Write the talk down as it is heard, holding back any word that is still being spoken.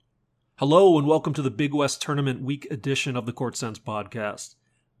Hello and welcome to the Big West Tournament Week edition of the Court Sense podcast.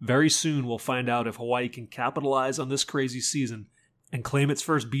 Very soon we'll find out if Hawaii can capitalize on this crazy season and claim its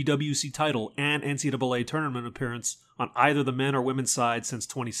first BWC title and NCAA tournament appearance on either the men or women's side since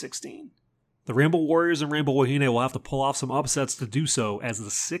 2016. The Rainbow Warriors and Rainbow Wahine will have to pull off some upsets to do so as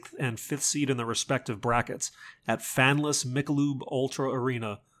the 6th and 5th seed in their respective brackets at fanless Michelob Ultra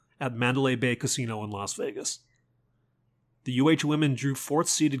Arena at Mandalay Bay Casino in Las Vegas. The UH women drew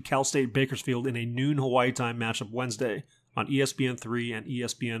 4th-seeded Cal State Bakersfield in a noon Hawaii time matchup Wednesday on ESPN3 and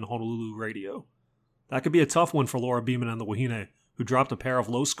ESPN Honolulu Radio. That could be a tough one for Laura Beeman and the Wahine, who dropped a pair of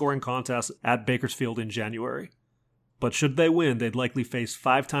low-scoring contests at Bakersfield in January. But should they win, they'd likely face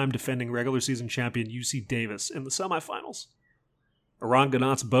 5-time defending regular season champion UC Davis in the semifinals. Eran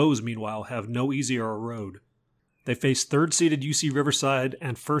Ganot's Bows, meanwhile, have no easier a road. They face 3rd-seeded UC Riverside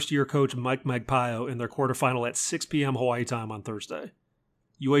and first-year coach Mike Magpaio in their quarterfinal at 6 p.m. Hawaii time on Thursday.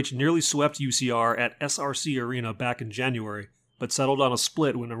 UH nearly swept UCR at SRC Arena back in January, but settled on a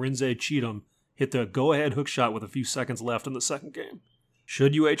split when Arinze Cheatham hit the go-ahead hook shot with a few seconds left in the second game.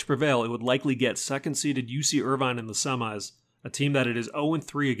 Should UH prevail, it would likely get 2nd-seeded UC Irvine in the semis, a team that it is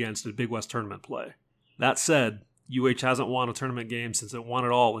 0-3 against in Big West tournament play. That said, UH hasn't won a tournament game since it won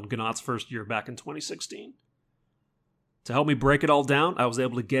it all in Ganot's first year back in 2016. To help me break it all down, I was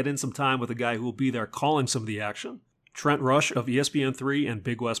able to get in some time with a guy who will be there calling some of the action, Trent Rush of ESPN3 and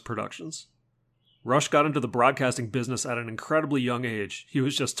Big West Productions. Rush got into the broadcasting business at an incredibly young age. He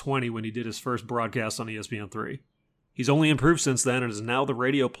was just 20 when he did his first broadcast on ESPN3. He's only improved since then and is now the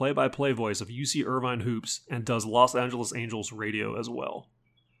radio play-by-play voice of UC Irvine Hoops and does Los Angeles Angels radio as well.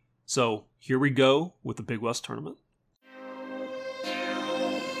 So, here we go with the Big West Tournament.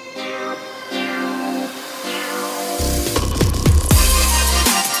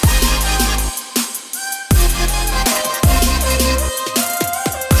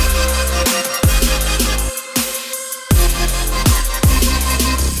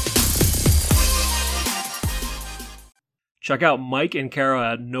 Check out Mike and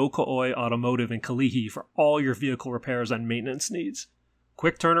Kara at No Ka'oi Automotive in Kalihi for all your vehicle repairs and maintenance needs.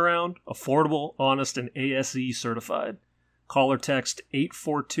 Quick turnaround, affordable, honest, and ASE certified. Call or text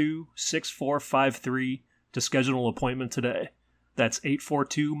 842-6453 to schedule an appointment today. That's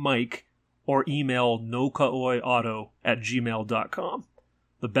 842-MIKE or email nokaoiauto@gmail.com.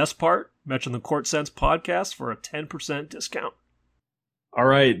 The best part, mention the Court Sense podcast for a 10% discount. All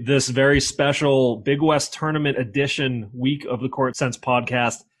right, this very special Big West Tournament edition week of the Court Sense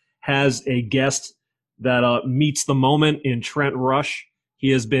podcast has a guest that meets the moment in Trent Rush.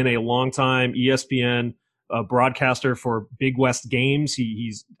 He has been a longtime ESPN broadcaster for Big West games.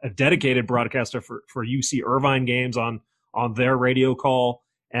 He's a dedicated broadcaster for UC Irvine games on their radio call.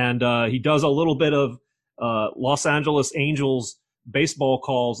 And he does a little bit of Los Angeles Angels baseball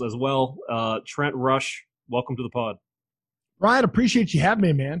calls as well. Trent Rush, welcome to the pod. Ryan, appreciate you having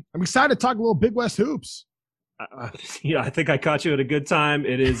me, man. I'm excited to talk a little Big West hoops. Yeah, I think I caught you at a good time.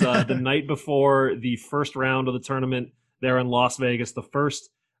 It is the night before the first round of the tournament there in Las Vegas, the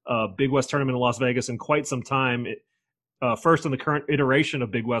first Big West tournament in Las Vegas in quite some time. First in the current iteration of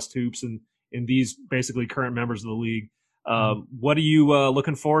Big West hoops and in these basically current members of the league. What are you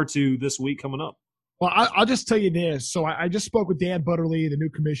looking forward to this week coming up? Well, I'll just tell you this. So I just spoke with Dan Butterly, the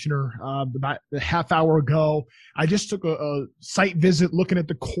new commissioner, about a half hour ago. I just took a site visit looking at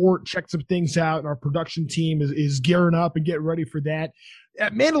the court, checked some things out, and our production team is gearing up and getting ready for that.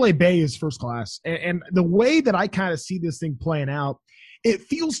 Mandalay Bay is first class. And the way that I kind of see this thing playing out, it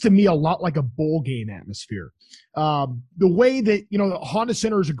feels to me a lot like a bowl game atmosphere. The way that, the Honda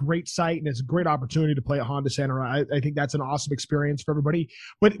Center is a great site and it's a great opportunity to play at Honda Center. I think that's an awesome experience for everybody.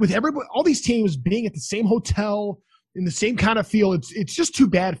 But with everybody, all these teams being at the same hotel in the same kind of feel, it's just too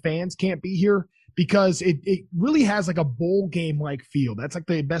bad fans can't be here because it really has like a bowl game-like feel. That's like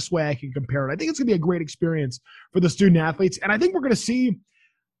the best way I can compare it. I think it's going to be a great experience for the student athletes. And I think we're going to see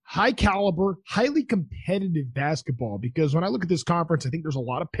high caliber, highly competitive basketball because when I look at this conference, I think there's a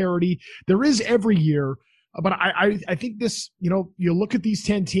lot of parity. There is every year, but I think this, you look at these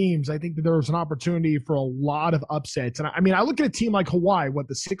 10 teams, I think that there's an opportunity for a lot of upsets. And I look at a team like Hawaii,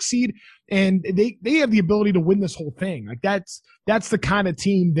 the 6th seed, and they have the ability to win this whole thing. Like that's the kind of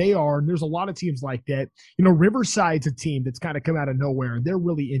team they are. And there's a lot of teams like that. Riverside's a team that's kind of come out of nowhere and they're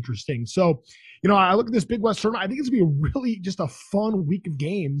really interesting. So, I look at this Big West tournament. I think it's going to be really just a fun week of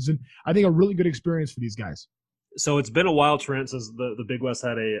games, and I think a really good experience for these guys. So it's been a while, Trent, since the Big West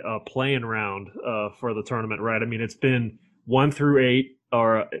had a play-in round for the tournament, right? I mean, it's been 1 through 8,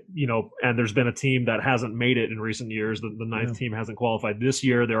 and there's been a team that hasn't made it in recent years. The ninth team hasn't qualified. This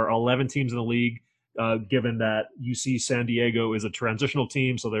year, there are 11 teams in the league. given that UC San Diego is a transitional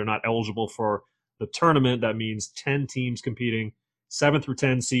team, so they're not eligible for the tournament. That means 10 teams competing. 7 through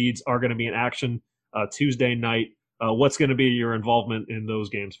 10 seeds are going to be in action Tuesday night. What's going to be your involvement in those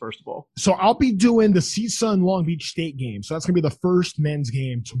games, first of all? So I'll be doing the CSUN Long Beach State game. So that's going to be the first men's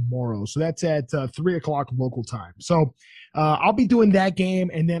game tomorrow. So that's at 3 o'clock local time. So I'll be doing that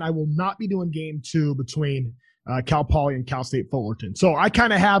game, and then I will not be doing game 2 between Cal Poly and Cal State Fullerton. So I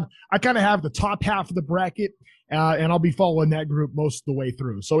kind of have the top half of the bracket, and I'll be following that group most of the way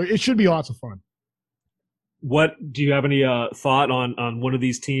through. So it should be lots of fun. What do you have any thought on one of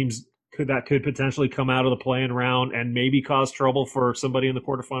these teams could potentially come out of the play-in round and maybe cause trouble for somebody in the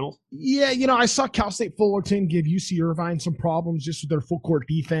quarterfinals? Yeah, I saw Cal State Fullerton give UC Irvine some problems just with their full court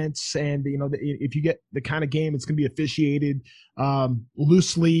defense, and if you get the kind of game, it's going to be officiated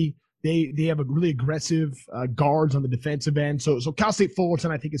loosely. They have a really aggressive guards on the defensive end, so Cal State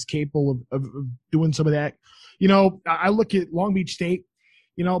Fullerton I think is capable of doing some of that. I look at Long Beach State.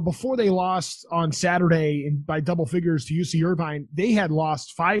 Before they lost on Saturday by double figures to UC Irvine, they had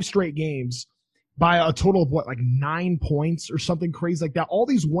lost 5 straight games by a total of 9 points or something crazy like that. All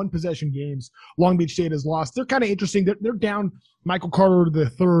these one possession games Long Beach State has lost. They're kind of interesting. They're down Michael Carter the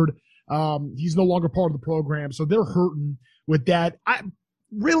third. He's no longer part of the program, so they're hurting with that.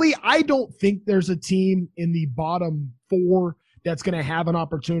 I don't think there's a team in the bottom 4 that's going to have an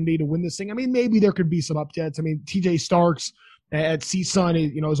opportunity to win this thing. I mean, maybe there could be some upsets. I mean, TJ Starks at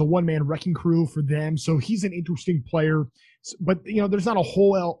CSUN, is a one-man wrecking crew for them, so he's an interesting player. But there's not a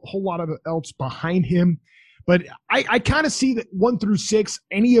whole lot of else behind him. But I kind of see that 1 through 6,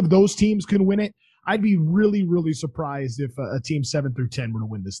 any of those teams can win it. I'd be really, really surprised if a team 7 through 10 were to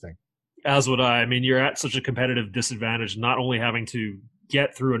win this thing. As would I. I mean, you're at such a competitive disadvantage, not only having to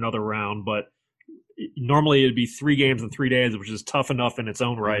get through another round, but normally it'd be 3 games in 3 days, which is tough enough in its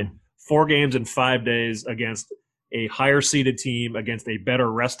own right. 4 games in 5 days against a higher seeded team, against a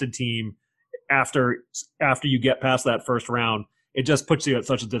better rested team after you get past that first round. It just puts you at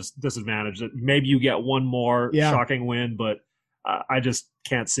such a disadvantage that maybe you get one more shocking win, but I just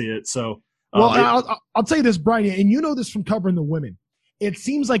can't see it. So, I'll tell you this, Brian, and you know this from covering the women. It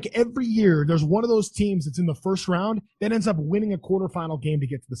seems like every year there's one of those teams that's in the first round that ends up winning a quarterfinal game to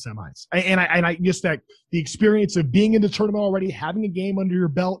get to the semis. And I just that the experience of being in the tournament already, having a game under your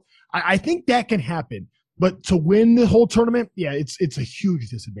belt, I think that can happen. But to win the whole tournament, it's a huge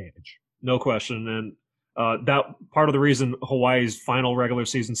disadvantage. No question. And that part of the reason Hawaii's final regular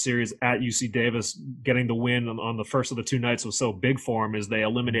season series at UC Davis getting the win on the first of the 2 nights was so big for them is they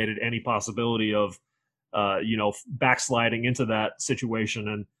eliminated any possibility of backsliding into that situation.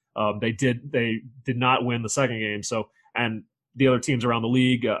 And they did not win the second game. So, and the other teams around the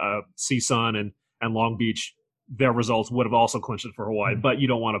league, CSUN and Long Beach, their results would have also clinched it for Hawaii, but you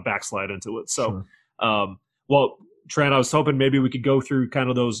don't want to backslide into it. So, Sure. Trent, I was hoping maybe we could go through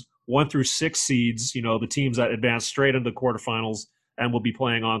kind of those 1 through 6 seeds, the teams that advance straight into the quarterfinals and will be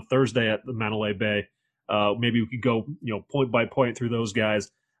playing on Thursday at the Mandalay Bay. Maybe we could go, point by point through those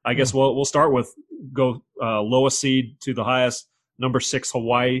guys. I guess we'll start with lowest seed to the highest, number 6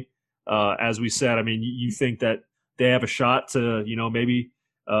 Hawaii. As we said, I mean, you think that they have a shot to, maybe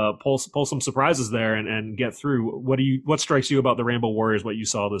pull some surprises there and get through. What strikes you about the Rainbow Warriors? What you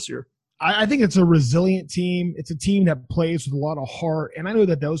saw this year? I think it's a resilient team. It's a team that plays with a lot of heart. And I know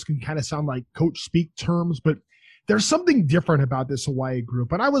that those can kind of sound like coach speak terms, but there's something different about this Hawaii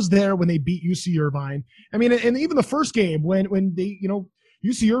group. And I was there when they beat UC Irvine. I mean, and even the first game when they,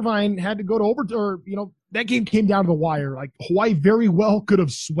 UC Irvine had to go to that game came down to the wire. Like Hawaii very well could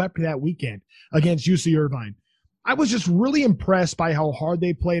have swept that weekend against UC Irvine. I was just really impressed by how hard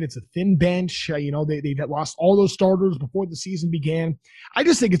they played. It's a thin bench. They lost all those starters before the season began. I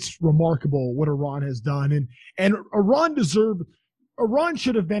just think it's remarkable what Iran has done. And Iran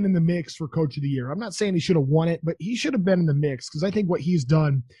should have been in the mix for Coach of the Year. I'm not saying he should have won it, but he should have been in the mix because I think what he's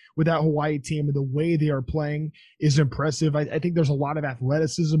done with that Hawaii team and the way they are playing is impressive. I think there's a lot of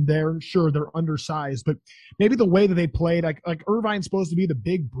athleticism there. Sure, they're undersized, but maybe the way that they played, like Irvine's supposed to be the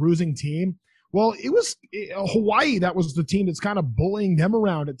big bruising team. Well, it was Hawaii that was the team that's kind of bullying them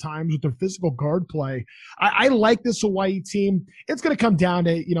around at times with their physical guard play. I like this Hawaii team. It's going to come down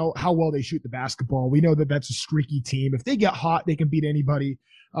to, how well they shoot the basketball. We know that that's a streaky team. If they get hot, they can beat anybody.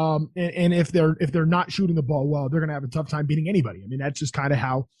 And if they're not shooting the ball well, they're going to have a tough time beating anybody. I mean, that's just kind of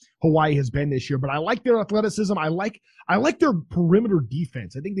how Hawaii has been this year. But I like their athleticism. I like their perimeter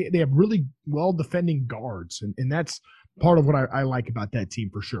defense. I think they have really well defending guards, and that's part of what I like about that team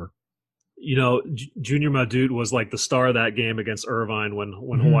for sure. Junior Madut was like the star of that game against Irvine when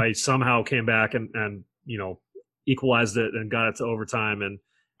Hawaii somehow came back and equalized it and got it to overtime.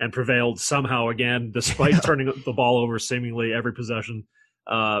 and prevailed somehow again, despite turning the ball over seemingly every possession.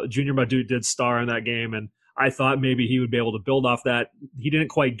 Junior Madut did star in that game, and I thought maybe he would be able to build off that. He didn't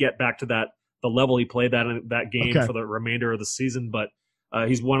quite get back to the level he played that game for the remainder of the season, but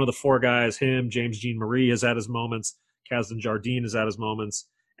he's one of the four guys. Him, James Jean-Marie has had his moments, Kazdan Jardine has had his moments,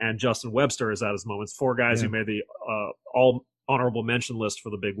 and Justin Webster has had his moments. Four guys who made the all honorable mention list for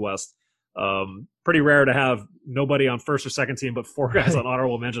the Big West. Pretty rare to have nobody on first or second team, but four guys on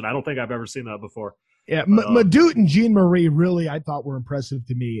honorable mention. I don't think I've ever seen that before. Yeah, Madut and Jean-Marie really, I thought, were impressive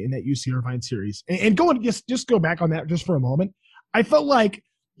to me in that UC Irvine series. And just go back on that just for a moment. I felt like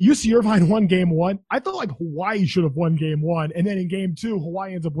UC Irvine won game one. I felt like Hawaii should have won game one. And then in game two,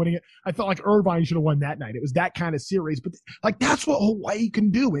 Hawaii ends up winning it. I felt like Irvine should have won that night. It was that kind of series. But like that's what Hawaii can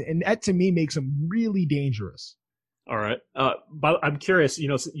do. And that to me makes them really dangerous. All right. But I'm curious,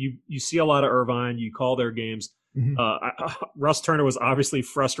 you see a lot of Irvine, you call their games. Mm-hmm. Russ Turner was obviously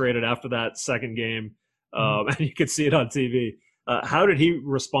frustrated after that second game, and you could see it on TV. How did he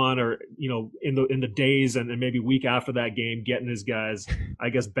respond, or in the days and maybe week after that game, getting his guys, I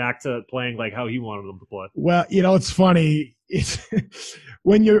guess, back to playing like how he wanted them to play? Well, it's funny. It's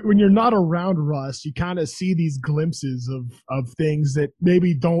when you're not around Russ, you kind of see these glimpses of things that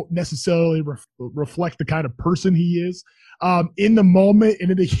maybe don't necessarily reflect the kind of person he is. In the moment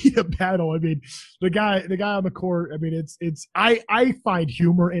and in the heat of battle, I mean, the guy on the court, I mean, I find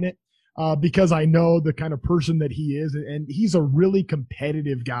humor in it. Because I know the kind of person that he is, and he's a really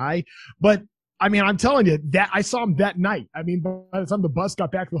competitive guy. But I mean, I'm telling you that I saw him that night. I mean, by the time the bus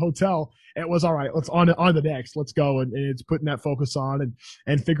got back to the hotel, it was all right. Let's on the next. Let's go, and it's putting that focus on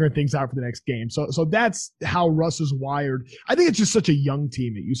and figuring things out for the next game. So that's how Russ is wired. I think it's just such a young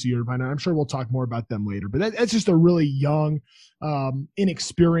team at UC Irvine, and I'm sure we'll talk more about them later. But that's just a really young,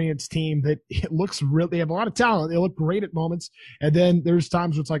 inexperienced team that they have a lot of talent. They look great at moments, and then there's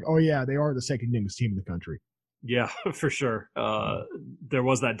times where it's like, oh yeah, they are the second youngest team in the country. Yeah, for sure. There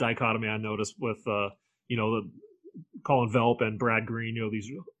was that dichotomy I noticed with, the Colin Velp and Brad Green, these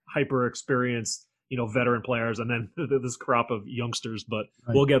hyper experienced, veteran players, and then this crop of youngsters, but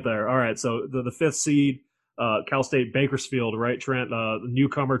we'll get there. All right. So the fifth seed, Cal State Bakersfield, right, Trent,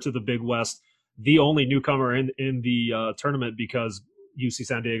 newcomer to the Big West, the only newcomer in the tournament because UC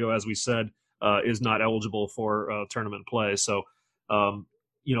San Diego, as we said, is not eligible for tournament play. So,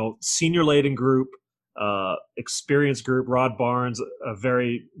 senior laden group, experienced group. Rod Barnes, a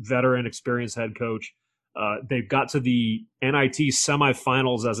very veteran, experienced head coach. They got to the NIT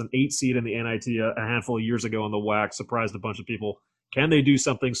semifinals as an 8 seed in the NIT a handful of years ago on the WAC. Surprised a bunch of people. Can they do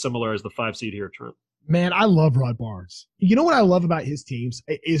something similar as the 5 seed here, Trent? Man, I love Rod Barnes. You know what I love about his teams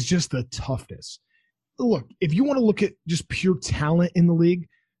is just the toughness. Look, if you want to look at just pure talent in the league,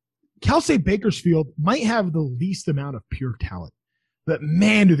 Cal State Bakersfield might have the least amount of pure talent. But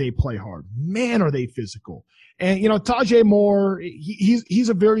man, do they play hard. Man, are they physical. And, Tajay Moore, he's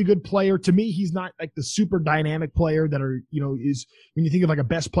a very good player. To me, he's not like the super dynamic player that is when you think of like a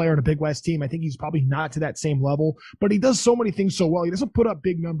best player in a Big West team, I think he's probably not to that same level. But he does so many things so well. He doesn't put up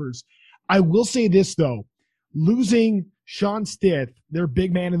big numbers. I will say this, though. Losing Sean Stith, their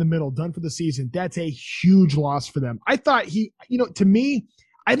big man in the middle, done for the season, that's a huge loss for them. I thought to me,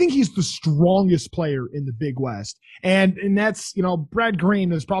 I think he's the strongest player in the Big West. And that's, Brad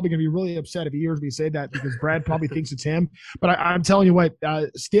Green is probably going to be really upset if he hears me say that because Brad probably thinks it's him. But I'm telling you what,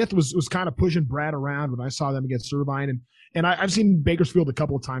 Stith was kind of pushing Brad around when I saw them against Irvine. And I've seen Bakersfield a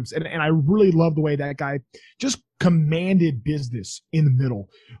couple of times. And I really love the way that guy just commanded business in the middle.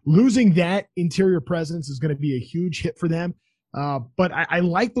 Losing that interior presence is going to be a huge hit for them. But I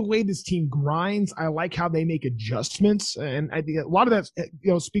like the way this team grinds. I like how they make adjustments, and I think a lot of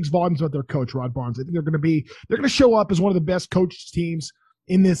that speaks volumes about their coach Rod Barnes. I think they're going to show up as one of the best coached teams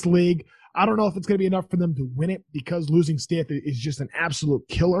in this league. I don't know if it's going to be enough for them to win it because losing Stith is just an absolute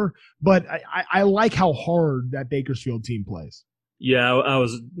killer. But I like how hard that Bakersfield team plays. Yeah, I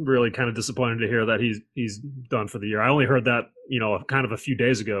was really kind of disappointed to hear that he's done for the year. I only heard that kind of a few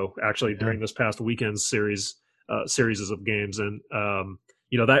days ago, actually, during this past weekend's series of games, and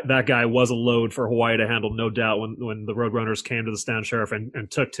that guy was a load for Hawaii to handle, no doubt. When the Roadrunners came to the Stan Sheriff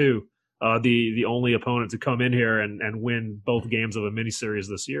and took two, the only opponent to come in here and win both games of a mini series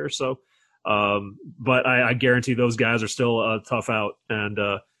this year. So, but I guarantee those guys are still tough out, and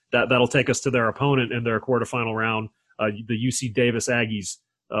that'll take us to their opponent in their quarterfinal round, the UC Davis Aggies,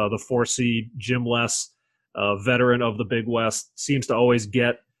 the 4 seed. Jim Less, veteran of the Big West, seems to always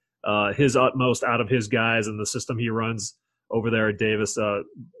get his utmost out of his guys and the system he runs over there at Davis.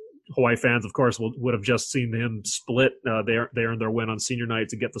 Hawaii fans, of course, would have just seen him split. They earned their win on senior night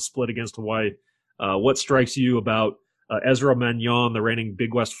to get the split against Hawaii. What strikes you about Ezra Manjon, the reigning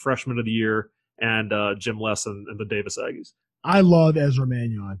Big West Freshman of the Year, and Jim Les and the Davis Aggies. I love Ezra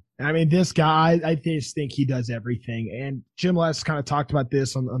Manjon. I mean, this guy, I just think he does everything. And Jim Les kind of talked about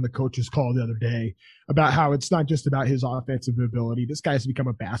this on the coach's call the other day about how it's not just about his offensive ability. This guy has become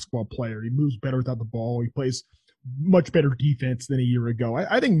a basketball player. He moves better without the ball. He plays much better defense than a year ago.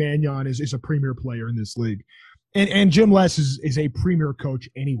 I think Manjon is a premier player in this league. And Jim Les is a premier coach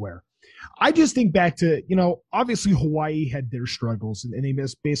anywhere. I just think back to, obviously Hawaii had their struggles and they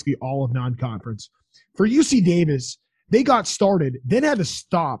missed basically all of non-conference. For UC Davis, they got started, then had to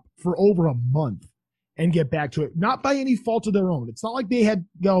stop for over a month and get back to it, not by any fault of their own. It's not like they had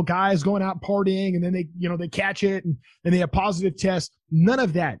guys going out partying and then they catch it and they have positive tests. None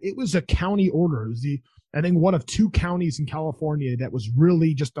of that. It was a county order. It was I think one of 2 counties in California that was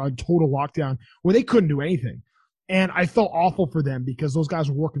really just on total lockdown where they couldn't do anything. And I felt awful for them because those guys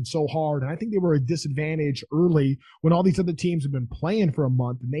were working so hard. And I think they were a disadvantage early when all these other teams have been playing for a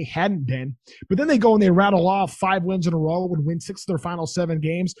month and they hadn't been. But then they go and they rattle off 5 wins in a row and win 6 of their final 7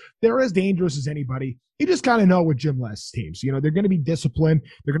 games. They're as dangerous as anybody. You just kind of know with Jim Les teams. They're going to be disciplined.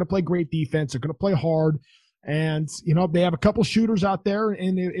 They're going to play great defense. They're going to play hard. And, they have a couple shooters out there.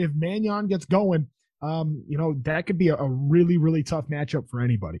 And if Manjon gets going, that could be a really, really tough matchup for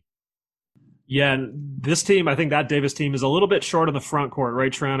anybody. Yeah, and this team, I think that Davis team is a little bit short in the front court,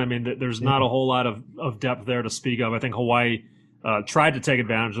 right, Trent? I mean, there's not a whole lot of depth there to speak of. I think Hawaii tried to take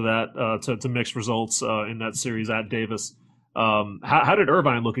advantage of that to mix results in that series at Davis. How did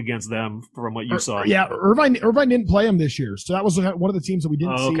Irvine look against them from what you saw? Yeah, Irvine didn't play them this year, so that was one of the teams that we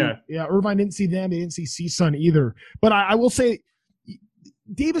didn't see. Okay. Yeah, Irvine didn't see them. They didn't see CSUN either. But I will say,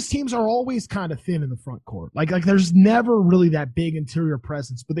 Davis teams are always kind of thin in the front court. Like there's never really that big interior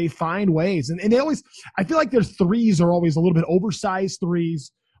presence, but they find ways. And they always, I feel like their threes are always a little bit oversized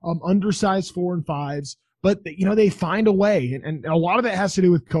threes, undersized 4 and 5s, but they find a way. And a lot of it has to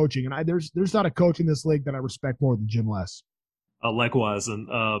do with coaching. And there's not a coach in this league that I respect more than Jim Les. Likewise. And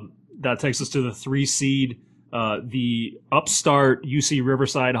that takes us to the 3 seed, the upstart UC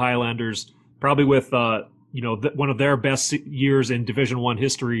Riverside Highlanders, probably with, one of their best years in Division I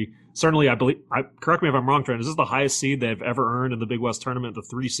history. Certainly, I believe. Correct me if I'm wrong, Trent. Is this the highest seed they've ever earned in the Big West tournament, the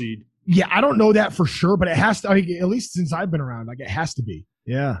 3 seed? Yeah, I don't know that for sure, but it has to. At least since I've been around, it has to be.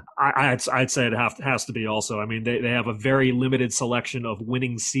 Yeah, I'd say it has to be also. I mean, they have a very limited selection of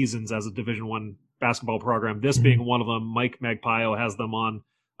winning seasons as a Division I basketball program. This being one of them. Mike Magpio has them on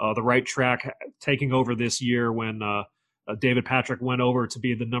the right track, taking over this year when David Patrick went over to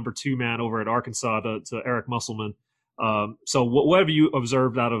be the number 2 man over at Arkansas to Eric Musselman. So what have you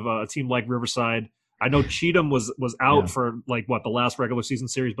observed out of a team like Riverside? I know Cheatham was out for the last regular season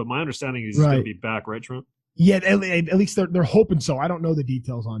series, but my understanding is he's going to be back, right, Trent? Yeah, at least they're hoping so. I don't know the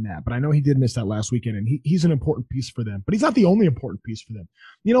details on that, but I know he did miss that last weekend, and he's an important piece for them. But he's not the only important piece for them.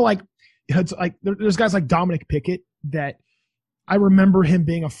 It's like there's guys like Dominic Pickett that I remember him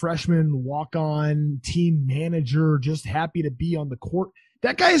being a freshman, walk-on, team manager, just happy to be on the court.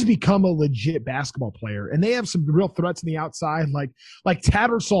 That guy has become a legit basketball player, and they have some real threats on the outside. Like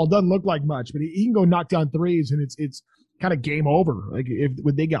Tattersall doesn't look like much, but he can go knock down threes, and it's kind of game over.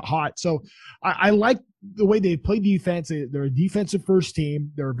 When they get hot. So I like the way they play defense. They're a defensive first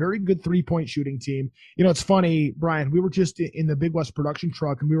team. They're a very good 3-point shooting team. It's funny, Brian. We were just in the Big West production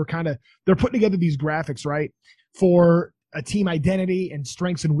truck, and we were they're putting together these graphics, right, for a team identity and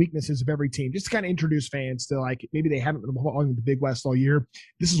strengths and weaknesses of every team, just to kind of introduce fans to maybe they haven't been following the Big West all year.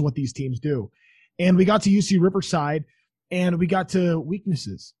 This is what these teams do. And we got to UC Riverside and we got to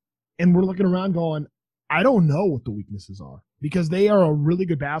weaknesses, and we're looking around going, I don't know what the weaknesses are, because they are a really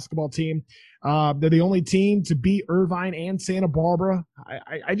good basketball team. They're the only team to beat Irvine and Santa Barbara.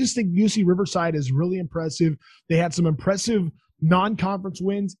 I just think UC Riverside is really impressive. They had some impressive non-conference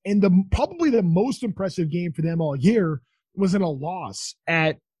wins, and probably the most impressive game for them all year was in a loss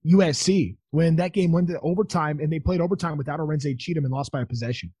at USC when that game went to overtime, and they played overtime without Arenze Cheatham and lost by a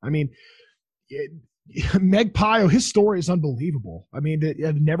possession. I mean, Meg Pio, his story is unbelievable. I mean,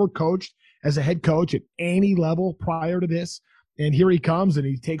 I've never coached as a head coach at any level prior to this, and here he comes and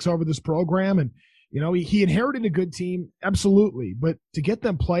he takes over this program, and he inherited a good team, absolutely, but to get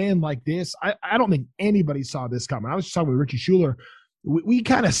them playing like this, I don't think anybody saw this coming. I was just talking with Richie Schuler. We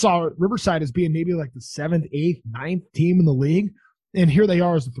kind of saw Riverside as being maybe like the 7th, 8th, 9th team in the league, and here they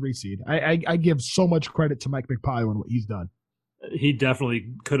are as the 3 seed. I give so much credit to Mike McPile and what he's done. He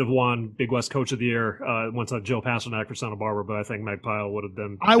definitely could have won Big West Coach of the Year once Joe Pasternak for Santa Barbara, but I think Magpile would have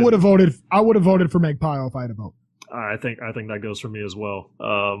been. I would have voted for Magpile if I had a vote. I think that goes for me as well.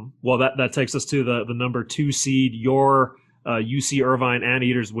 Well, that takes us to the number 2 seed, your UC Irvine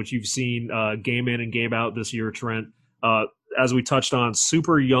Anteaters, which you've seen game in and game out this year, Trent. As we touched on,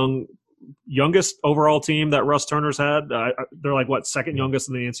 super youngest overall team that Russ Turner's had. They're like, what, second youngest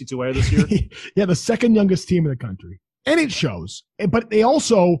in the NC2A this year? Yeah, the second youngest team in the country. And it shows. But they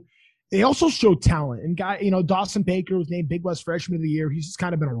also show talent. And Dawson Baker was named Big West Freshman of the Year. He's just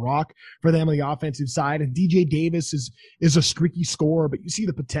kind of been a rock for them on the offensive side. And DJ Davis is a streaky scorer, but you see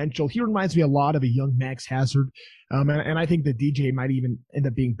the potential. He reminds me a lot of a young Max Hazard. And I think that DJ might even end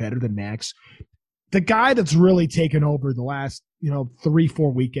up being better than Max. The guy that's really taken over the last,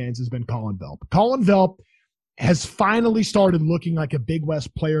 3-4 weekends has been Colin Velp. Colin Velp has finally started looking like a Big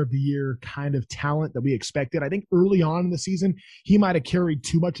West Player of the Year kind of talent that we expected. I think early on in the season, he might have carried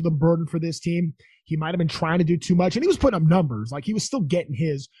too much of the burden for this team. He might have been trying to do too much, and he was putting up numbers. Like, he was still getting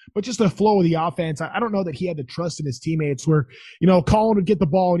his, but just the flow of the offense, I don't know that he had the trust in his teammates where, Colin would get the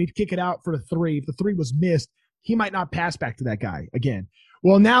ball and he'd kick it out for the three. If the three was missed, he might not pass back to that guy again.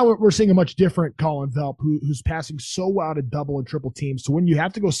 Well, now we're seeing a much different Colin Velp who's passing so well to double and triple teams. So when you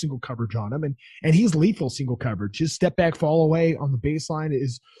have to go single coverage on him, and he's lethal single coverage. His step back fall away on the baseline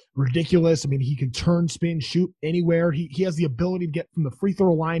is ridiculous. I mean, he can turn, spin, shoot anywhere. He has the ability to get from the free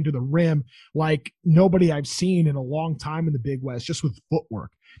throw line to the rim like nobody I've seen in a long time in the Big West, just with footwork.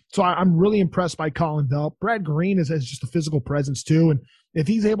 So I'm really impressed by Colin Velp. Brad Green has just a physical presence too. And if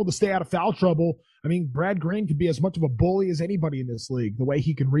he's able to stay out of foul trouble, I mean, Brad Green could be as much of a bully as anybody in this league, the way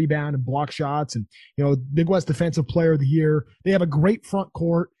he can rebound and block shots. And, Big West Defensive Player of the Year. They have a great front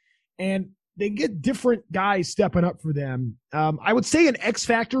court, and they get different guys stepping up for them. I would say an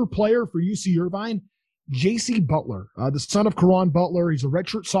X-factor player for UC Irvine, J.C. Butler, the son of Karan Butler. He's a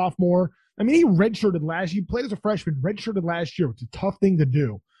redshirt sophomore. I mean, he redshirted last year. He played as a freshman, redshirted last year. It's a tough thing to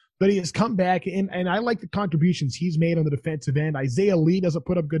do. But he has come back, and I like the contributions he's made on the defensive end. Isaiah Lee doesn't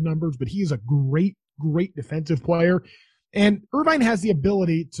put up good numbers, but he's a great, great defensive player. And Irvine has the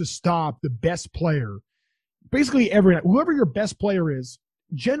ability to stop the best player. Basically, every night, whoever your best player is,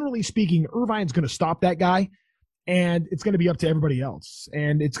 generally speaking, Irvine's going to stop that guy, and it's going to be up to everybody else.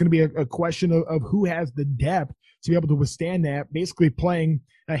 And it's going to be a question of who has the depth to be able to withstand that, basically playing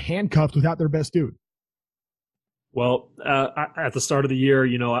handcuffed without their best dude. Well, at the start of the year,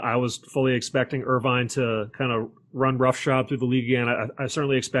 I was fully expecting Irvine to kind of run roughshod through the league again. I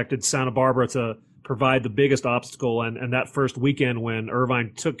certainly expected Santa Barbara to provide the biggest obstacle, and that first weekend when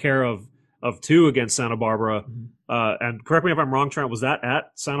Irvine took care of two against Santa Barbara, and correct me if I'm wrong, Trent, was that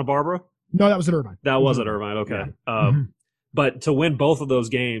at Santa Barbara? No, that was at Irvine. That was at Irvine, okay. Yeah. But to win both of those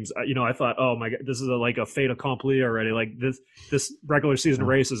games, I thought, oh my God, this is like a fait accompli already. Like this regular season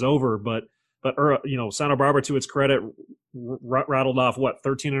race is over, But Santa Barbara, to its credit, rattled off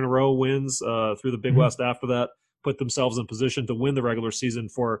 13 in a row wins through the Big West after that, put themselves in position to win the regular season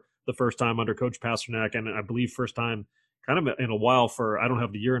for the first time under Coach Pasternak, and I believe first time kind of in a while for, I don't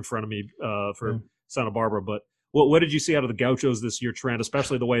have the year in front of me for Santa Barbara, but what did you see out of the Gauchos this year, Trent,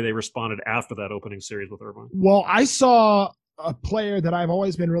 especially the way they responded after that opening series with Irvine? Well, I saw a player that I've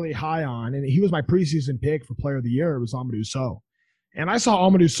always been really high on, and he was my preseason pick for Player of the Year. It was Amadou Sow. And I saw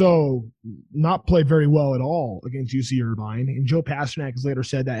Amadou Sow not play very well at all against UC Irvine. And Joe Pasternak has later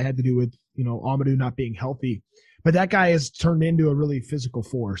said that had to do with, Amadou not being healthy. But that guy has turned into a really physical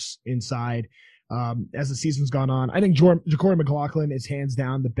force inside as the season's gone on. I think Ja'Cory McLaughlin is hands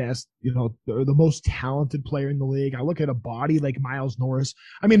down the best, the most talented player in the league. I look at a body like Miles Norris.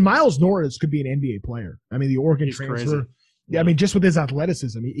 I mean, Miles Norris could be an NBA player. I mean, the Oregon transfer. Crazy. Yeah, I mean, just with his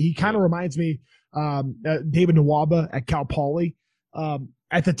athleticism. He kind of reminds me David Nwaba at Cal Poly.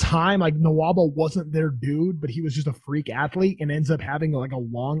 At the time, like, Nwaba wasn't their dude, but he was just a freak athlete and ends up having like a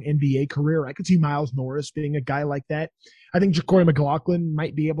long NBA career. I could see Miles Norris being a guy like that. I think Ja'Cory McLaughlin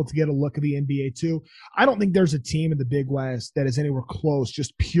might be able to get a look at the NBA too. I don't think there's a team in the Big West that is anywhere close,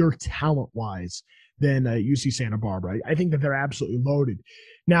 just pure talent-wise, than UC Santa Barbara. I think that they're absolutely loaded.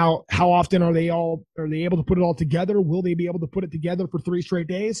 Now, how often are they able to put it all together? Will they be able to put it together for 3 straight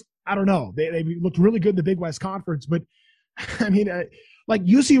days? I don't know. They looked really good in the Big West Conference, but I mean, like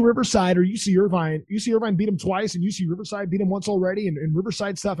UC Riverside or UC Irvine beat them twice, and UC Riverside beat them once already, and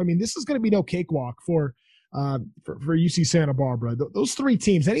Riverside stuff. I mean, this is going to be no cakewalk for UC Santa Barbara. Those 3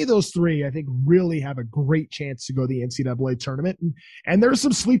 teams, any of those 3, I think, really have a great chance to go to the NCAA tournament. And there's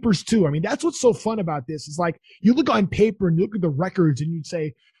some sleepers too. I mean, that's what's so fun about this. Is like you look on paper and you look at the records and you'd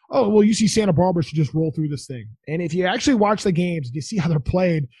say, oh, well, UC Santa Barbara should just roll through this thing. And if you actually watch the games and you see how they're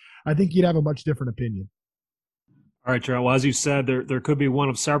played, I think you'd have a much different opinion. All right, Gerald. Well, as you said, there could be one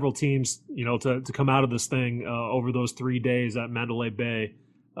of several teams, to come out of this thing over those 3 days at Mandalay Bay.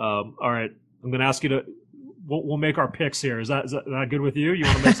 All right, I'm going to ask you to. We'll make our picks here. Is that good with you? You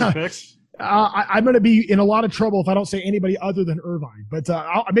want to make some picks? I'm going to be in a lot of trouble if I don't say anybody other than Irvine. But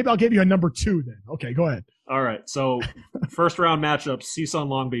maybe I'll give you a number 2 then. Okay, go ahead. All right. So first round matchup, CSUN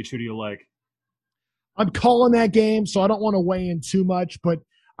Long Beach. Who do you like? I'm calling that game, so I don't want to weigh in too much, but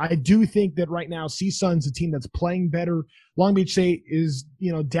I do think that right now CSUN's a team that's playing better. Long Beach State is,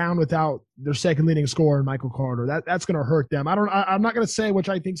 down without their second leading scorer, Michael Carter. That's going to hurt them. I'm not going to say which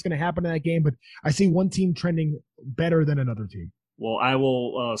I think is going to happen in that game, but I see one team trending better than another team. Well, I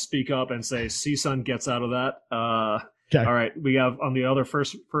will speak up and say CSUN gets out of that. Okay. All right, we have on the other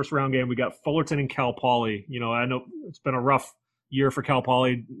first round game, we got Fullerton and Cal Poly. I know it's been a rough year for Cal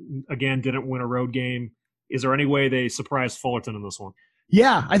Poly. Again, didn't win a road game. Is there any way they surprised Fullerton in this one?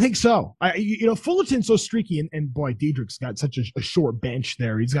 Yeah, I think so. Fullerton's so streaky, and boy, Diedrich's got such a short bench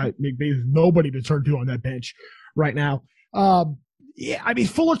there. He's got nobody to turn to on that bench right now. Yeah, I mean,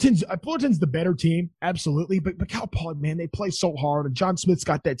 Fullerton's the better team, absolutely. But Cal Poly, man, they play so hard, and John Smith's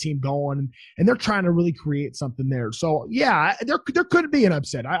got that team going, and they're trying to really create something there. So yeah, there could be an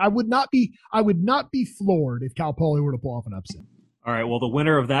upset. I would not be floored if Cal Poly were to pull off an upset. All right. Well, the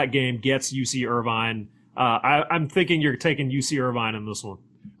winner of that game gets UC Irvine. I'm thinking you're taking UC Irvine in this one.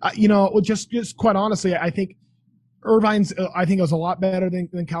 Just quite honestly, I think Irvine's, I think, was a lot better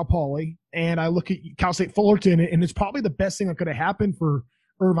than Cal Poly. And I look at Cal State Fullerton, and it's probably the best thing that could have happened for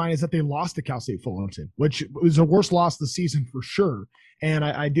Irvine is that they lost to Cal State Fullerton, which was the worst loss of the season for sure. And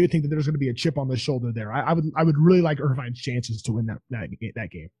I do think that there's going to be a chip on the shoulder there. I would really like Irvine's chances to win that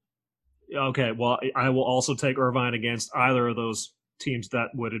game. Okay, well, I will also take Irvine against either of those teams that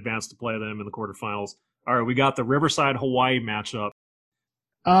would advance to play them in the quarterfinals. All right, we got the Riverside Hawaii matchup.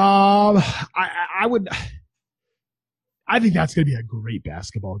 I think that's going to be a great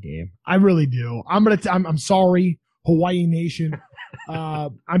basketball game. I really do. I'm sorry, Hawaii Nation.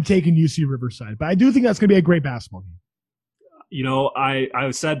 I'm taking UC Riverside, but I do think that's going to be a great basketball game.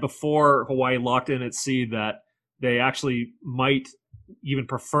 I said before Hawaii locked in at seed that they actually might even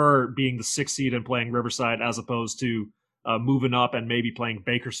prefer being the 6th seed and playing Riverside as opposed to moving up and maybe playing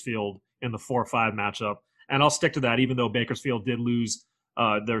Bakersfield in the 4-5 matchup. And I'll stick to that, even though Bakersfield did lose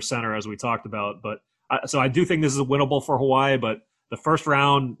their center, as we talked about. But so I do think this is winnable for Hawaii, but the first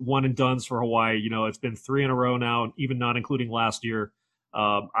round one and dones for Hawaii, it's been 3 in a row now, even not including last year.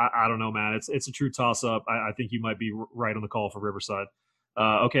 I don't know, man. It's a true toss-up. I think you might be right on the call for Riverside.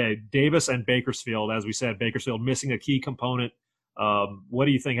 Okay, Davis and Bakersfield. As we said, Bakersfield missing a key component. What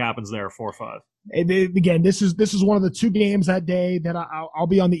do you think happens there, 4-5? Again, this is one of the 2 games that day that I'll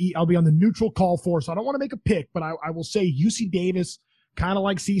be on the neutral call for. So I don't want to make a pick, but I will say UC Davis, kind of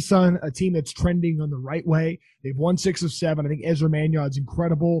like CSUN, a team that's trending on the right way. They've won 6 of 7. I think Ezra Magnod's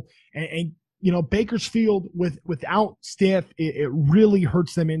incredible, and Bakersfield without Steph, it really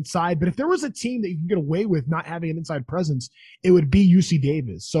hurts them inside. But if there was a team that you can get away with not having an inside presence, it would be UC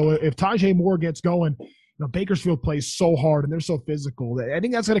Davis. So if Tajay Moore gets going, Bakersfield plays so hard and they're so physical. I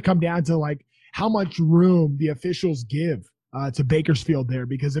think that's going to come down to like how much room the officials give to Bakersfield there,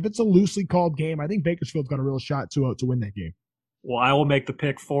 because if it's a loosely called game, I think Bakersfield's got a real shot to win that game. Well, I will make the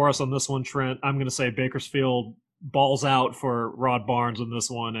pick for us on this one, Trent. I'm going to say Bakersfield balls out for Rod Barnes in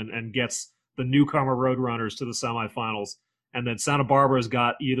this one and gets the newcomer Roadrunners to the semifinals. And then Santa Barbara's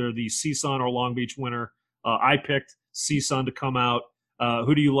got either the CSUN or Long Beach winner. I picked CSUN to come out.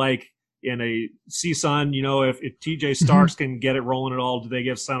 Who do you like in a CSUN? If TJ Starks can get it rolling at all, do they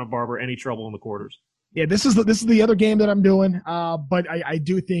give Santa Barbara any trouble in the quarters? Yeah, this is the other game that I'm doing. But I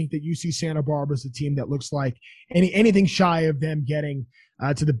do think that UC Santa Barbara is a team that looks like anything shy of them getting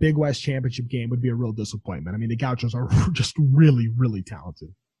to the Big West Championship game would be a real disappointment. I mean, the Gauchos are just really, really talented.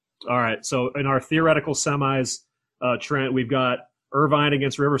 All right. So in our theoretical semis, Trent, we've got Irvine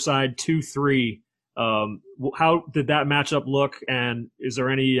against Riverside 2-3. How did that matchup look? And is there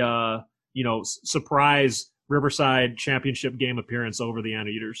any, surprise Riverside championship game appearance over the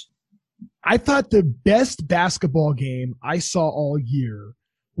Anteaters? I thought the best basketball game I saw all year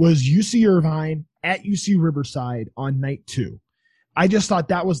was UC Irvine at UC Riverside on night 2. I just thought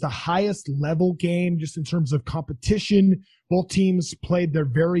that was the highest level game just in terms of competition. Both teams played their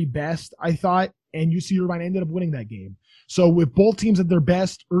very best, I thought, and UC Irvine ended up winning that game. So with both teams at their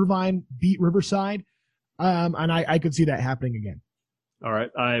best, Irvine beat Riverside, and I could see that happening again. All right.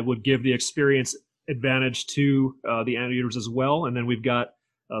 I would give the experience advantage to the Anteaters as well, and then we've got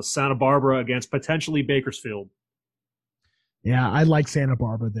Santa Barbara against potentially Bakersfield. Yeah, I like Santa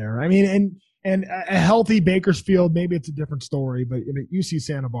Barbara there. I mean, and a healthy Bakersfield, maybe it's a different story, but UC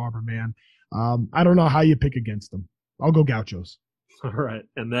Santa Barbara, man, I don't know how you pick against them. I'll go Gauchos. All right,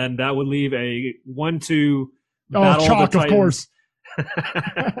 and then that would leave a 1-2 battle chalk, of the Titans. Of course.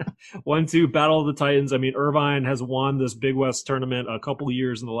 1-2 Battle of the Titans. I mean, Irvine has won this Big West tournament a couple of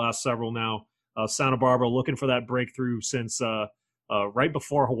years in the last several now. Santa Barbara looking for that breakthrough since right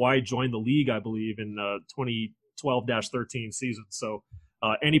before Hawaii joined the league, I believe, in 2012-13 season. So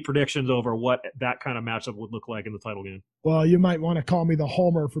any predictions over what that kind of matchup would look like in the title game? Well, you might want to call me the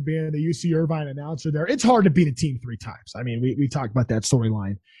homer for being the UC Irvine announcer there. It's hard to beat a team 3 times. I mean, we talked about that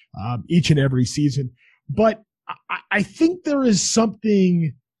storyline each and every season. But I think there is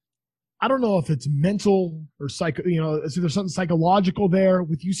something, I don't know if it's mental or there's something psychological there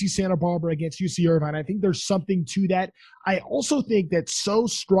with UC Santa Barbara against UC Irvine. I think there's something to that. I also think that So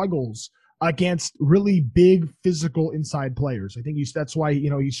struggles against really big physical inside players. I think that's why,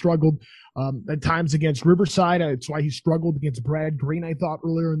 he struggled at times against Riverside. That's why he struggled against Brad Green, I thought,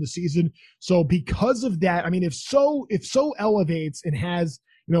 earlier in the season. So because of that, I mean, if So elevates and has,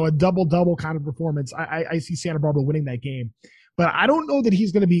 a double-double kind of performance, I see Santa Barbara winning that game. But I don't know that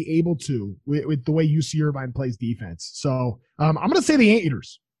he's going to be able to with the way UC Irvine plays defense. So I'm going to say the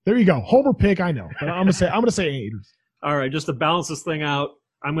Anteaters. There you go. Homer pick, I know, but I'm going to say Anteaters. All right, just to balance this thing out,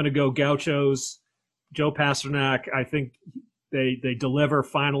 I'm going to go Gauchos. Joe Pasternak, I think they deliver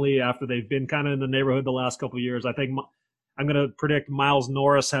finally after they've been kind of in the neighborhood the last couple of years. I think I'm going to predict Miles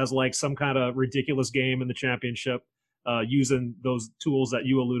Norris has like some kind of ridiculous game in the championship. Using those tools that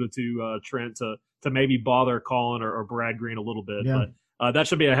you alluded to, Trent, to maybe bother Colin or Brad Green a little bit. Yeah. But that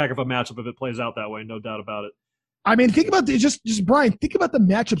should be a heck of a matchup if it plays out that way, no doubt about it. I mean, think about just Brian, think about the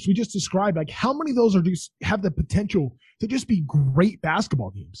matchups we just described. Like, how many of those have the potential to just be great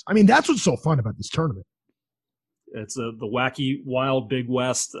basketball games? I mean, that's what's so fun about this tournament. It's the wacky, wild Big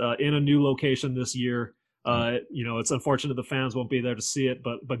West in a new location this year. It's unfortunate the fans won't be there to see it,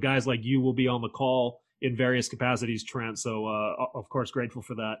 but guys like you will be on the call in various capacities, Trent. So, of course, grateful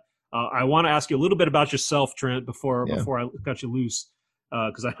for that. I want to ask you a little bit about yourself, Trent, before I cut you loose,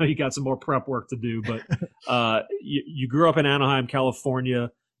 because I know you got some more prep work to do. But you grew up in Anaheim, California.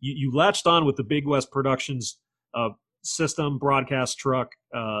 You latched on with the Big West Productions system, broadcast truck,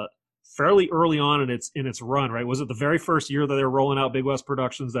 fairly early on in its run, right? Was it the very first year that they were rolling out Big West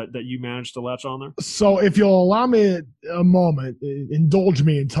Productions that you managed to latch on there? So if you'll allow me a moment, indulge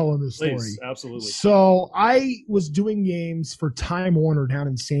me in telling this story. Please, absolutely. So I was doing games for Time Warner down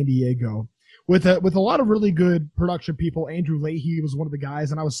in San Diego with a lot of really good production people. Andrew Leahy was one of the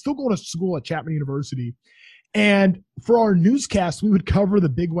guys, and I was still going to school at Chapman University. And for our newscast, we would cover the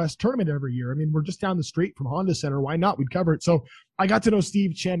Big West tournament every year. I mean, we're just down the street from Honda Center. Why not? We'd cover it. So I got to know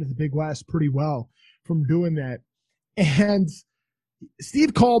Steve Chen at the Big West pretty well from doing that. And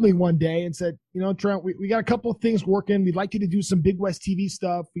Steve called me one day and said, Trent, we got a couple of things working. We'd like you to do some Big West TV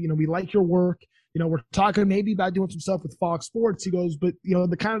stuff. We like your work. We're talking maybe about doing some stuff with Fox Sports. He goes, but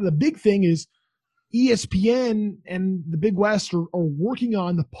the big thing is ESPN and the Big West are working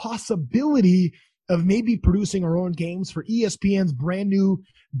on the possibility of maybe producing our own games for ESPN's brand new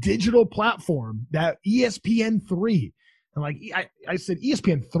digital platform, that ESPN3. And I said,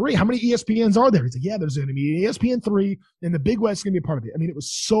 ESPN3? How many ESPNs are there? He said, yeah, there's going to be ESPN3, and the Big West is going to be a part of it. I mean, it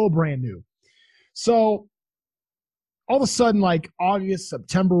was so brand new. So all of a sudden, August,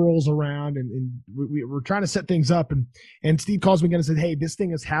 September rolls around, and we're trying to set things up, and Steve calls me again and said, hey, this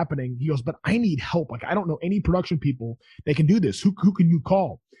thing is happening. He goes, but I need help. I don't know any production people that can do this. Who can you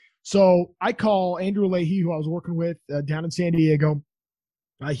call? So I call Andrew Leahy, who I was working with down in San Diego.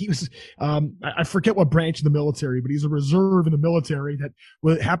 He was, I forget what branch of the military, but he's a reserve in the military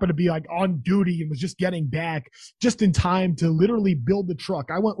that happened to be on duty and was just getting back just in time to literally build the truck.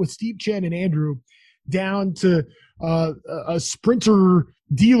 I went with Steve Chen and Andrew down to a Sprinter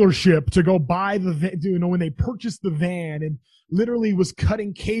dealership to go buy the van, when they purchased the van, and literally was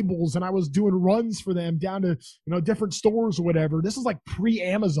cutting cables, and I was doing runs for them down to, different stores or whatever. This is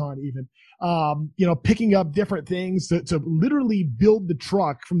pre-Amazon even, picking up different things to literally build the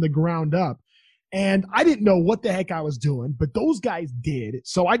truck from the ground up. And I didn't know what the heck I was doing, but those guys did.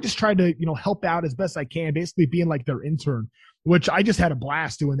 So I just tried to, help out as best I can, basically being their intern, which I just had a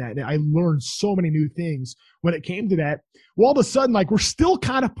blast doing that. And I learned so many new things when it came to that. Well, all of a sudden, we're still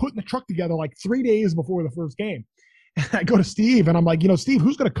kind of putting the truck together 3 days before the first game. And I go to Steve and I'm like, Steve,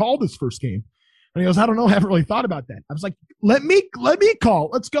 who's going to call this first game? And he goes, I don't know. I haven't really thought about that. I was like, let me call.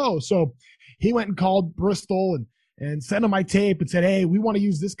 Let's go. So he went and called Bristol and sent him my tape and said, hey, we want to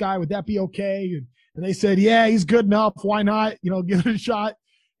use this guy. Would that be okay? And they said, yeah, he's good enough. Why not? Give it a shot.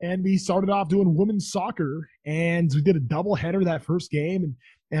 And we started off doing women's soccer, and we did a double header that first game.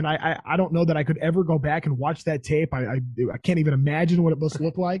 And I don't know that I could ever go back and watch that tape. I can't even imagine what it must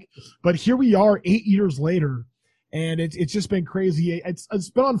look like. But here we are 8 years later. And it's just been crazy. It's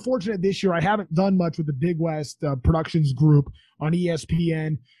been unfortunate this year. I haven't done much with the Big West Productions Group on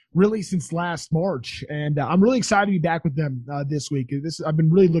ESPN really since last March, and I'm really excited to be back with them this week. I've been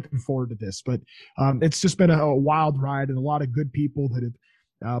really looking forward to this, but it's just been a wild ride and a lot of good people that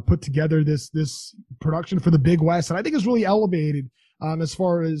have put together this production for the Big West, and I think it's really elevated as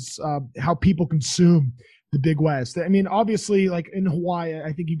far as how people consume the Big West. I mean, obviously, like in Hawaii,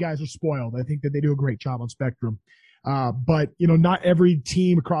 I think you guys are spoiled. I think that they do a great job on Spectrum. But not every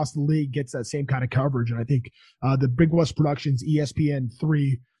team across the league gets that same kind of coverage. And I think the Big West Productions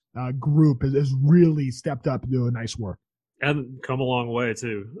ESPN3 group has really stepped up and doing nice work. And come a long way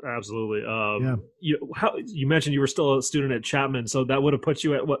too. Absolutely. Yeah. You mentioned you were still a student at Chapman, so that would have put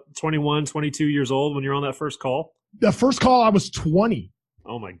you at 21, 22 years old when you're on that first call? The first call, I was 20.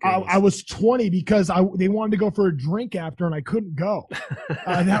 Oh my goodness! I was 20 because they wanted to go for a drink after, and I couldn't go.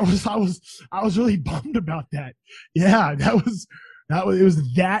 I was really bummed about that. Yeah, it was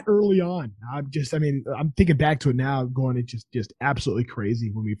that early on. I'm thinking back to it now, going, it's just absolutely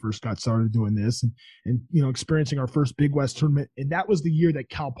crazy when we first got started doing this, and experiencing our first Big West tournament, and that was the year that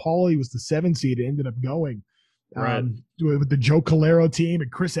Cal Poly was the 7 seed. It ended up going. Right. With the Joe Calero team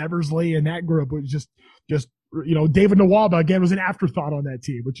and Chris Eversley and that group. It was just David Nawaba again was an afterthought on that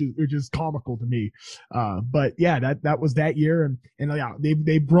team, which is comical to me. But yeah, that was that year, and yeah,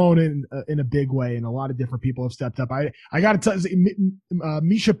 they've grown in a big way, and a lot of different people have stepped up. I got to tell you,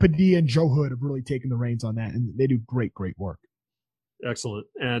 Misha Padilla and Joe Hood have really taken the reins on that, and they do great work. Excellent.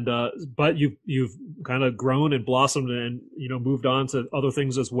 And but you've kind of grown and blossomed, and moved on to other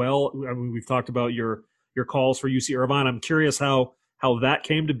things as well. I mean, we've talked about your calls for UC Irvine. I'm curious how that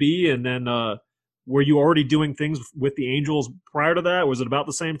came to be, and then were you already doing things with the Angels prior to that? Was it about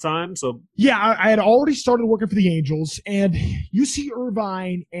the same time? So yeah, I had already started working for the Angels, and UC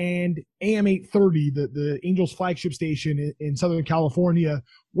Irvine and AM 830, the Angels flagship station in Southern California,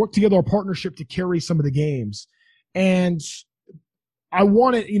 worked together a partnership to carry some of the games. And I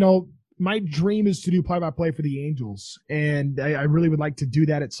wanted, my dream is to do play-by-play for the Angels, and I really would like to do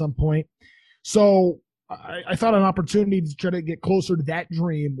that at some point. So I thought an opportunity to try to get closer to that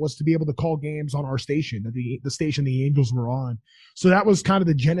dream was to be able to call games on our station, the station the Angels were on. So that was kind of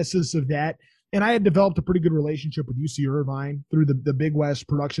the genesis of that. And I had developed a pretty good relationship with UC Irvine through the Big West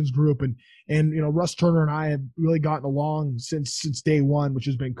Productions Group. And Russ Turner and I have really gotten along since day one, which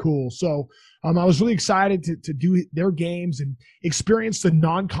has been cool. So I was really excited to do their games and experience the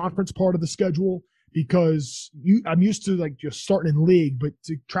non-conference part of the schedule, because I'm used to just starting in league, but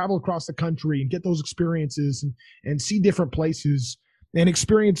to travel across the country and get those experiences and see different places and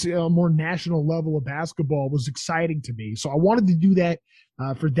experience a more national level of basketball was exciting to me. So I wanted to do that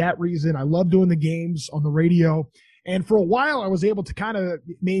for that reason. I love doing the games on the radio. And for a while, I was able to kind of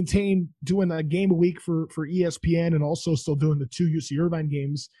maintain doing a game a week for ESPN, and also still doing the 2 UC Irvine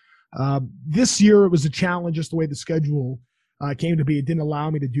games. This year, it was a challenge, just the way the schedule came to be. It didn't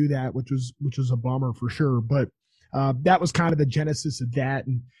allow me to do that, which was a bummer for sure. But that was kind of the genesis of that.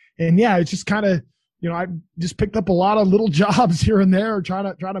 And yeah, it's just kind of, I just picked up a lot of little jobs here and there,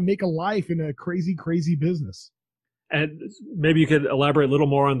 trying to make a life in a crazy business. And maybe you could elaborate a little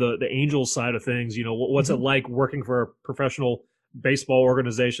more on the Angels side of things. What's it like working for a professional baseball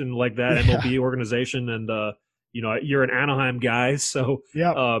organization like that, MLB organization? And, you're an Anaheim guy. So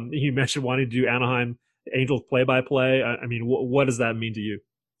yeah. You mentioned wanting to do Anaheim Angels play-by-play. I mean, what does that mean to you?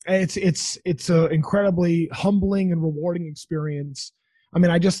 It's an incredibly humbling and rewarding experience. I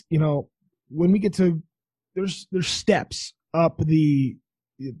mean, I just, when we get to, there's steps up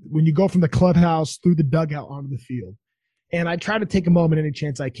when you go from the clubhouse through the dugout onto the field. And I try to take a moment any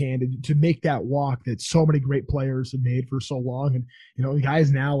chance I can to make that walk that so many great players have made for so long. And,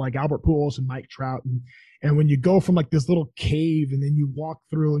 guys now like Albert Pujols and Mike Trout. And when you go from this little cave and then you walk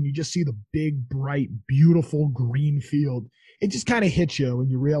through and you just see the big, bright, beautiful green field, it just kind of hits you when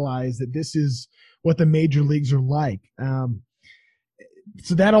you realize that this is what the major leagues are like.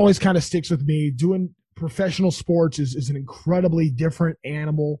 So that always kind of sticks with me. Doing professional sports is an incredibly different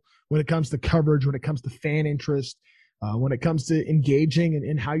animal when it comes to coverage, when it comes to fan interest. When it comes to engaging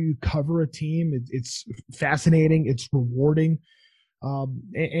in how you cover a team, it's fascinating. It's rewarding.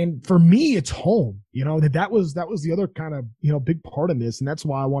 And for me, it's home, that was the other kind of, big part of this. And that's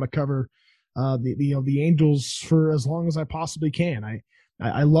why I want to cover, the Angels for as long as I possibly can.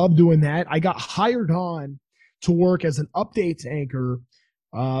 I love doing that. I got hired on to work as an updates anchor,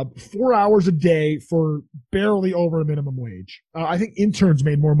 4 hours a day for barely over a minimum wage. I think interns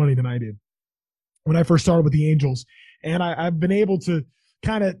made more money than I did when I first started with the Angels. And I've been able to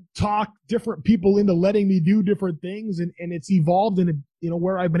kind of talk different people into letting me do different things. And it's evolved into,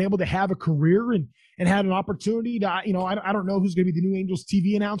 where I've been able to have a career and had an opportunity to, I don't know who's going to be the new Angels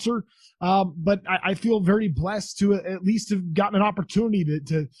TV announcer. But I feel very blessed to at least have gotten an opportunity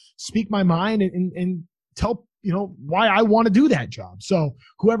to speak my mind and tell, why I want to do that job. So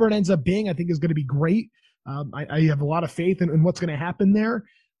whoever it ends up being, I think is going to be great. I have a lot of faith in what's going to happen there.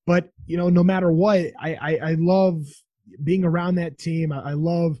 But, no matter what, I love being around that team. I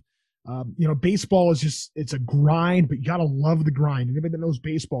love, baseball is it's a grind, but you got to love the grind. And anybody that knows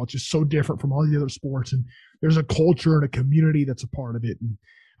baseball, it's just so different from all the other sports. And there's a culture and a community that's a part of it.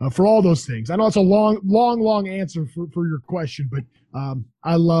 And for all those things, I know it's a long answer for your question, but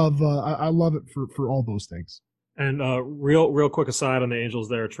I love it for all those things. And real quick aside on the Angels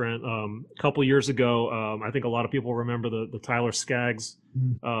there, Trent. A couple years ago, I think a lot of people remember the Tyler Skaggs,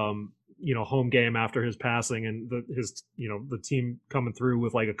 home game after his passing, and the team coming through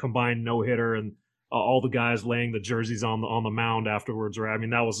with like a combined no hitter, and all the guys laying the jerseys on the mound afterwards. Right? I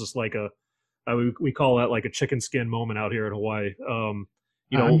mean, that was just like we call that like a chicken skin moment out here in Hawaii.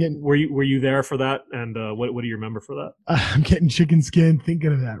 Were you there for that? And what do you remember for that? I'm getting chicken skin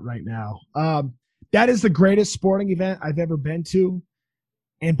thinking of that right now. That is the greatest sporting event I've ever been to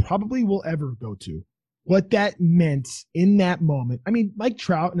and probably will ever go to. What that meant in that moment. I mean, Mike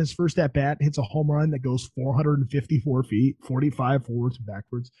Trout in his first at-bat hits a home run that goes 454 feet, 45 forwards and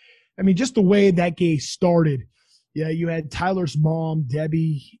backwards. I mean, just the way that game started. Yeah, you had Tyler's mom,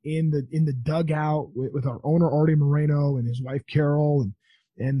 Debbie, in the dugout with our owner, Artie Moreno, and his wife, Carol,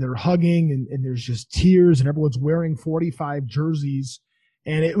 and they're hugging, and there's just tears, and everyone's wearing 45 jerseys.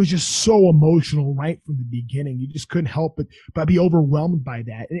 And it was just so emotional right from the beginning. You just couldn't help but be overwhelmed by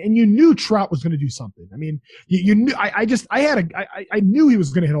that. And you knew Trout was going to do something. I mean, you knew. I knew he was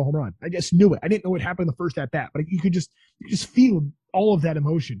going to hit a home run. I just knew it. I didn't know what happened in the first at bat, but you could just feel all of that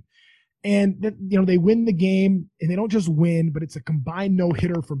emotion. And then, they win the game, and they don't just win, but it's a combined no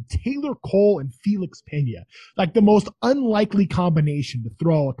hitter from Taylor Cole and Felix Pena, like the most unlikely combination to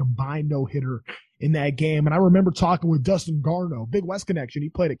throw a combined no hitter in that game. And I remember talking with Dustin Garno, Big West connection. He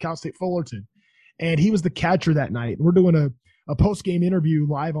played at Cal State Fullerton, and he was the catcher that night. We're doing a post-game interview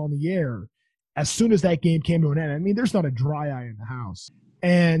live on the air as soon as that game came to an end. I mean, there's not a dry eye in the house.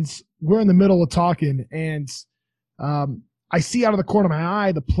 And we're in the middle of talking, and I see out of the corner of my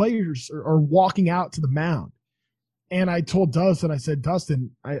eye, the players are walking out to the mound. And I told Dustin, I said,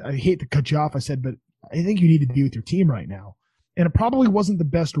 Dustin, I hate to cut you off. I said, but I think you need to be with your team right now. And it probably wasn't the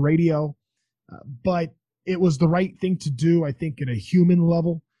best radio, but it was the right thing to do, I think, at a human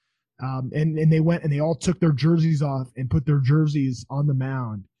level. And they went and they all took their jerseys off and put their jerseys on the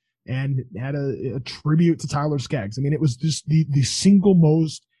mound and had a tribute to Tyler Skaggs. I mean, it was just the single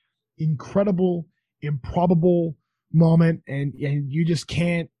most incredible, improbable moment, and you just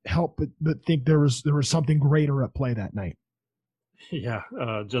can't help but think there was something greater at play that night. Yeah,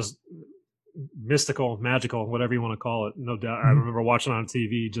 just mystical, magical, whatever you want to call it. No doubt. Mm-hmm. I remember watching on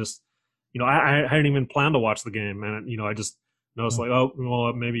TV. Just I hadn't even planned to watch the game, and I just noticed like, oh,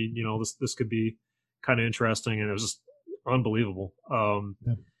 well, maybe this could be kind of interesting, and it was just unbelievable.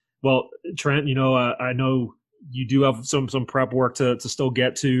 Well, Trent, I know you do have some prep work to still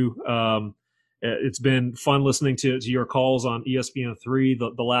get to. It's been fun listening to your calls on ESPN3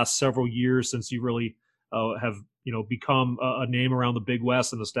 the last several years since you really have become a name around the Big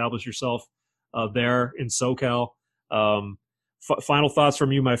West and established yourself there in SoCal. Final thoughts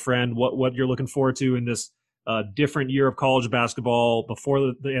from you, my friend. What you're looking forward to in this different year of college basketball before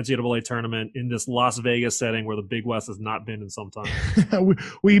the NCAA tournament in this Las Vegas setting where the Big West has not been in some time.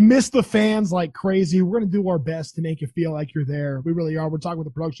 we miss the fans like crazy. We're going to do our best to make you feel like you're there. We really are. We're talking with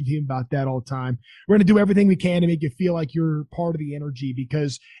the production team about that all the time. We're going to do everything we can to make you feel like you're part of the energy,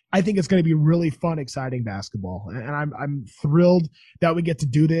 because I think it's going to be really fun, exciting basketball. And I'm thrilled that we get to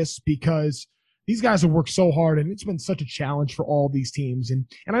do this, because these guys have worked so hard, and it's been such a challenge for all these teams. And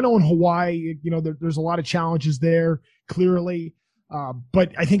I know in Hawaii, there's a lot of challenges there, clearly.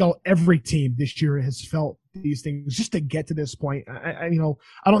 But I think every team this year has felt these things just to get to this point. I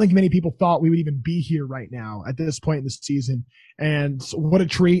don't think many people thought we would even be here right now at this point in the season. And what a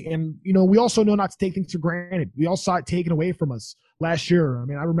treat. And, we also know not to take things for granted. We all saw it taken away from us last year. I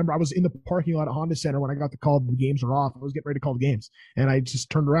mean, I remember I was in the parking lot at Honda Center when I got the call the games are off. I was getting ready to call the games, and I just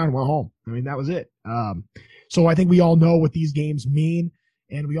turned around and went home. I mean, that was it. So I think we all know what these games mean,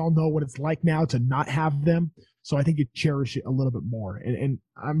 and we all know what it's like now to not have them. So I think you cherish it a little bit more. And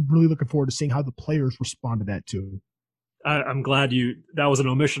I'm really looking forward to seeing how the players respond to that too. I'm glad that was an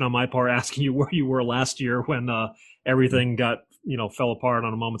omission on my part, asking you where you were last year when everything got, fell apart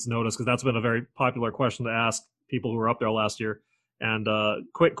on a moment's notice, because that's been a very popular question to ask people who were up there last year. And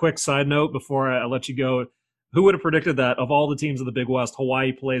quick side note before I let you go. Who would have predicted that of all the teams in the Big West,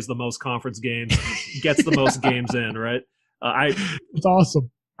 Hawaii plays the most conference games, gets the most games in, right? It's awesome.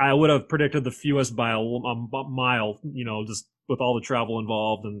 I would have predicted the fewest by a mile, just with all the travel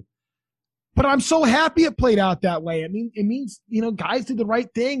involved. But I'm so happy it played out that way. I mean, it means, guys did the right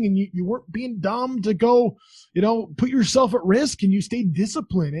thing and you weren't being dumb to go, put yourself at risk and you stayed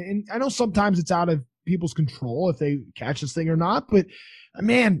disciplined. And I know sometimes it's out of people's control if they catch this thing or not, but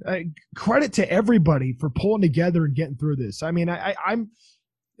man, credit to everybody for pulling together and getting through this. I mean, I'm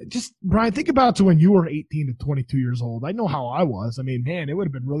just, Brian, think about it to when you were 18 to 22 years old. I know how I was. I mean, man, it would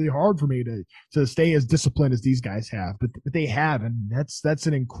have been really hard for me to stay as disciplined as these guys have, but they have. And that's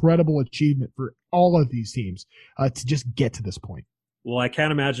an incredible achievement for all of these teams to just get to this point. Well, I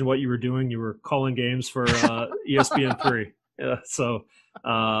can't imagine what you were doing. You were calling games for ESPN3. So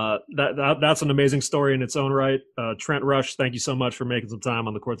that's an amazing story in its own right. Trent Rush, thank you so much for making some time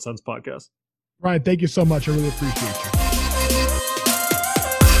on the Court Sense podcast. Brian, thank you so much. I really appreciate you.